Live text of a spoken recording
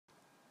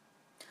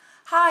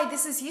Hi,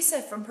 this is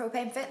Yusef from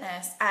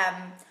Propanefitness.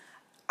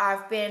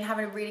 I've been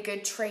having a really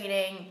good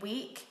training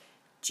week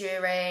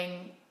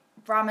during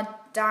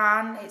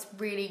Ramadan. It's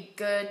really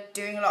good,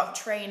 doing a lot of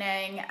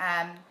training,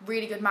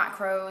 really good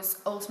macros,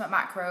 ultimate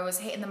macros,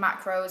 hitting the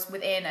macros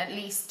within at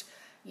least,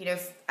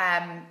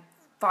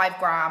 5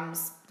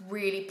 grams.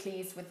 Really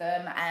pleased with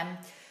them.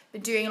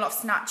 Been doing a lot of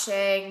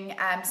snatching,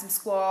 some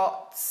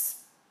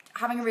squats,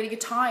 having a really good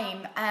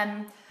time.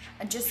 And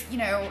just,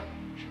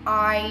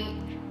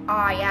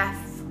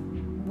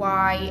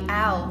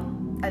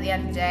 IFYL at the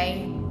end of the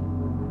day,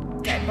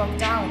 getting bogged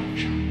down.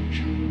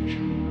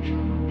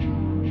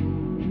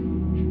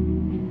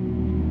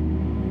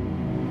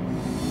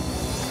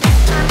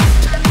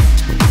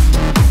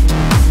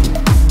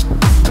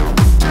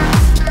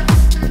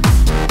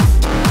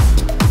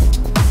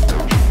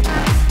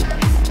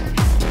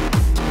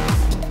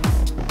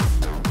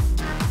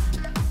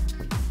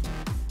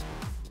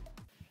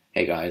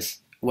 Hey guys,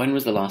 when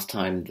was the last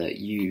time that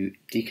you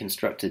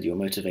deconstructed your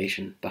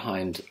motivation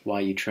behind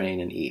why you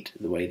train and eat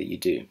the way that you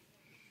do?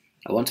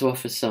 I want to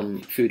offer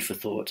some food for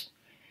thought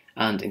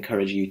and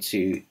encourage you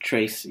to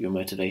trace your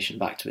motivation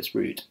back to its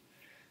root.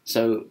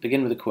 So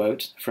begin with a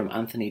quote from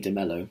Anthony de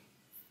Mello.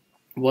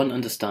 One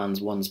understands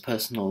one's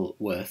personal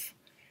worth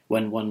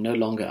when one no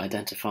longer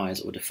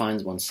identifies or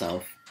defines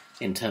oneself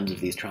in terms of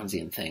these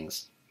transient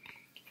things.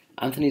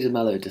 Anthony de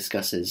Mello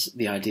discusses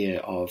the idea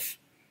of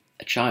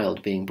a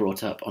child being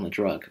brought up on a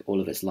drug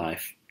all of its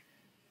life,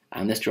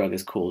 and this drug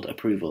is called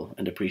approval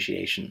and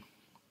appreciation.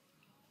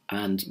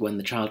 And when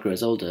the child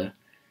grows older,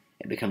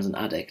 it becomes an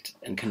addict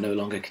and can no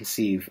longer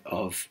conceive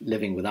of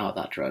living without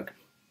that drug.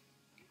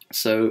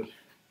 So,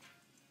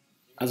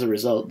 as a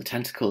result, the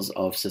tentacles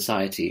of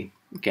society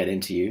get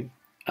into you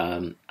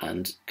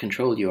and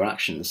control your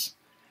actions,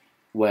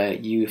 where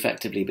you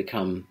effectively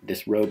become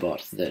this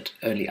robot that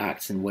only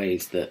acts in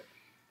ways that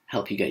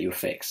help you get your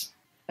fix,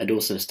 and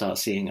also start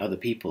seeing other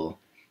people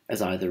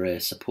as either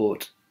a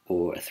support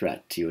or a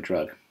threat to your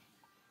drug,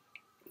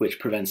 which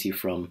prevents you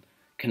from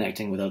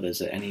connecting with others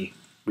at any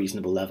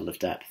reasonable level of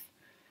depth.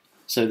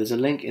 So there's a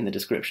link in the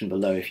description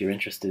below if you're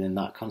interested in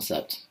that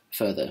concept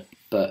further.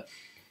 But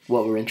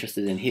what we're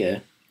interested in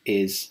here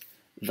is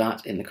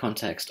that in the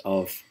context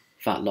of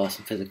fat loss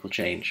and physical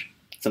change,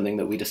 something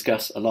that we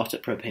discuss a lot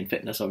at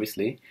Propanefitness,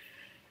 obviously.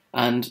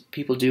 And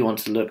people do want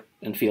to look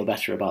and feel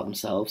better about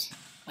themselves,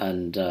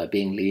 and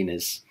being lean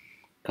is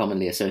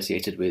commonly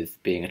associated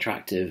with being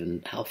attractive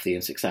and healthy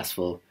and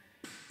successful,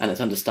 and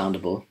it's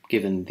understandable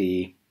given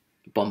the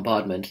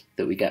bombardment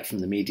that we get from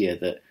the media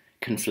that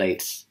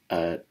conflates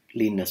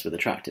leanness with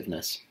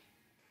attractiveness.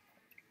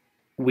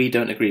 We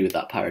don't agree with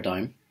that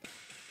paradigm.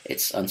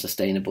 It's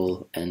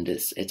unsustainable and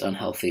it's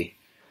unhealthy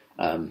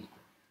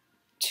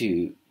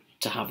to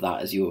have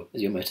that as your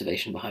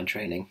motivation behind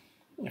training.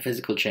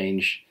 Physical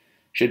change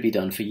should be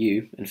done for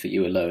you and for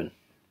you alone.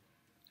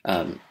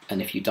 And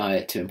if you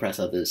diet to impress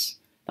others,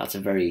 that's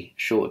a very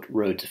short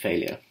road to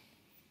failure.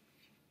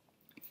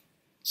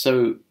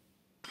 So,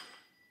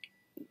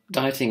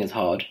 dieting is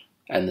hard,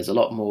 and there's a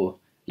lot more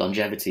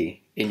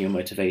longevity in your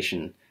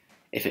motivation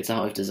if it's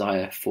out of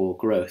desire for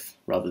growth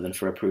rather than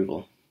for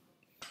approval.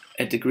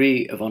 A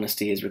degree of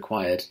honesty is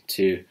required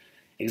to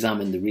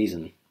examine the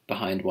reason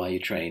behind why you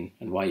train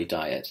and why you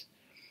diet.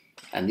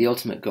 And the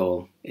ultimate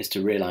goal is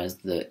to realize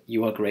that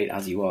you are great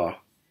as you are,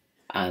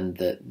 and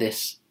that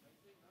this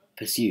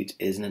pursuit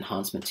is an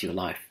enhancement to your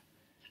life.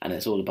 And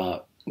it's all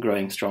about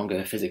growing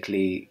stronger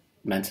physically,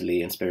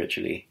 mentally, and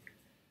spiritually.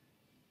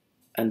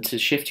 And to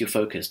shift your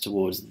focus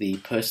towards the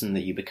person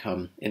that you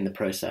become in the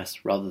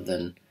process rather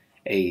than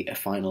a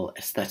final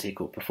aesthetic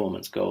or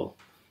performance goal.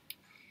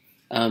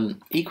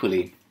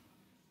 Equally,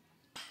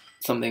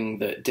 something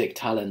that Dick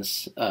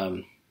Talens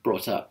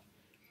brought up,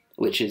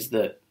 which is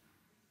that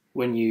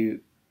when you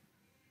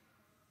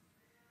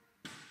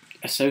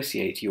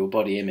associate your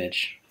body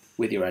image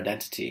with your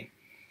identity,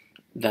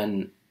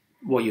 then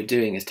what you're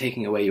doing is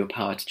taking away your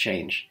power to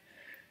change.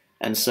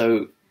 And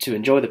so to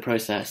enjoy the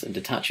process and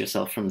detach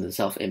yourself from the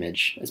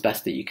self-image as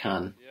best that you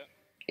can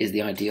is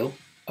the ideal.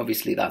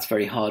 Obviously that's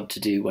very hard to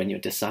do when you're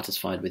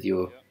dissatisfied with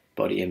your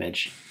body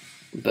image.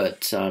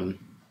 But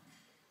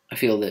I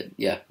feel that,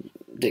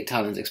 Dick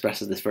Talens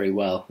expresses this very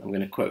well. I'm going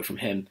to quote from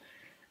him.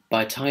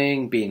 By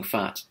tying being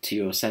fat to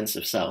your sense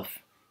of self,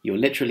 you're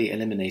literally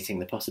eliminating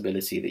the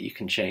possibility that you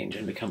can change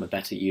and become a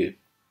better you.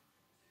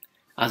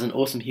 As an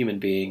awesome human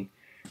being,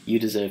 you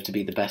deserve to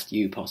be the best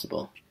you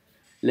possible.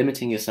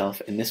 Limiting yourself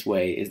in this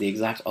way is the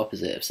exact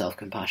opposite of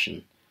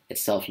self-compassion.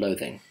 It's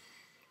self-loathing.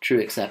 True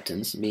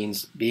acceptance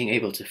means being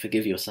able to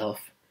forgive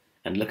yourself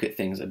and look at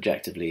things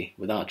objectively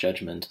without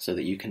judgment so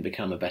that you can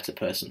become a better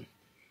person.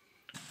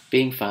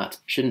 Being fat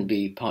shouldn't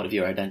be part of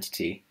your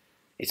identity.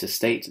 It's a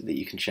state that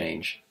you can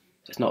change.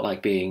 It's not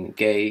like being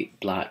gay,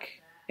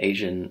 black,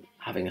 Asian,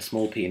 having a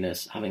small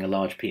penis, having a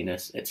large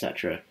penis,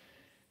 etc.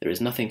 There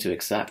is nothing to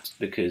accept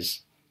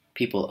because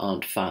people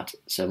aren't fat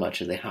so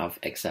much as they have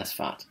excess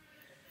fat.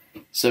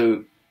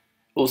 So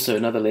also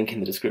another link in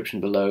the description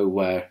below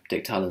where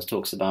Dick Talens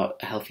talks about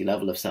a healthy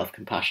level of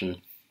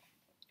self-compassion.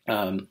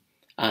 And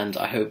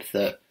I hope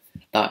that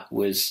that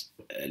was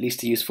at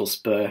least a useful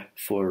spur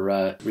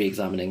for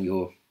re-examining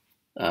your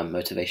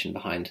motivation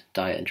behind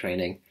diet and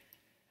training.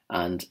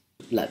 And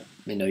let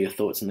me know your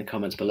thoughts in the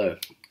comments below.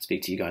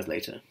 Speak to you guys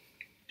later.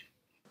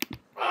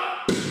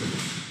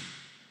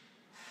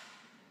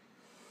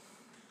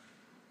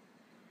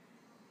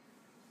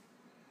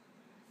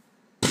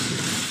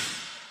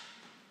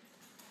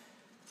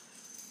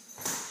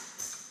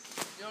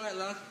 You alright,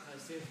 lad? I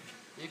see.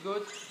 You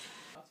good?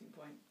 Starting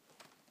point.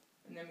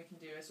 And then we can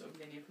do a sort of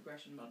linear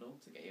progression model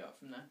to get you up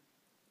from there.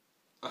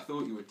 I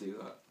thought you would do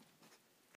that.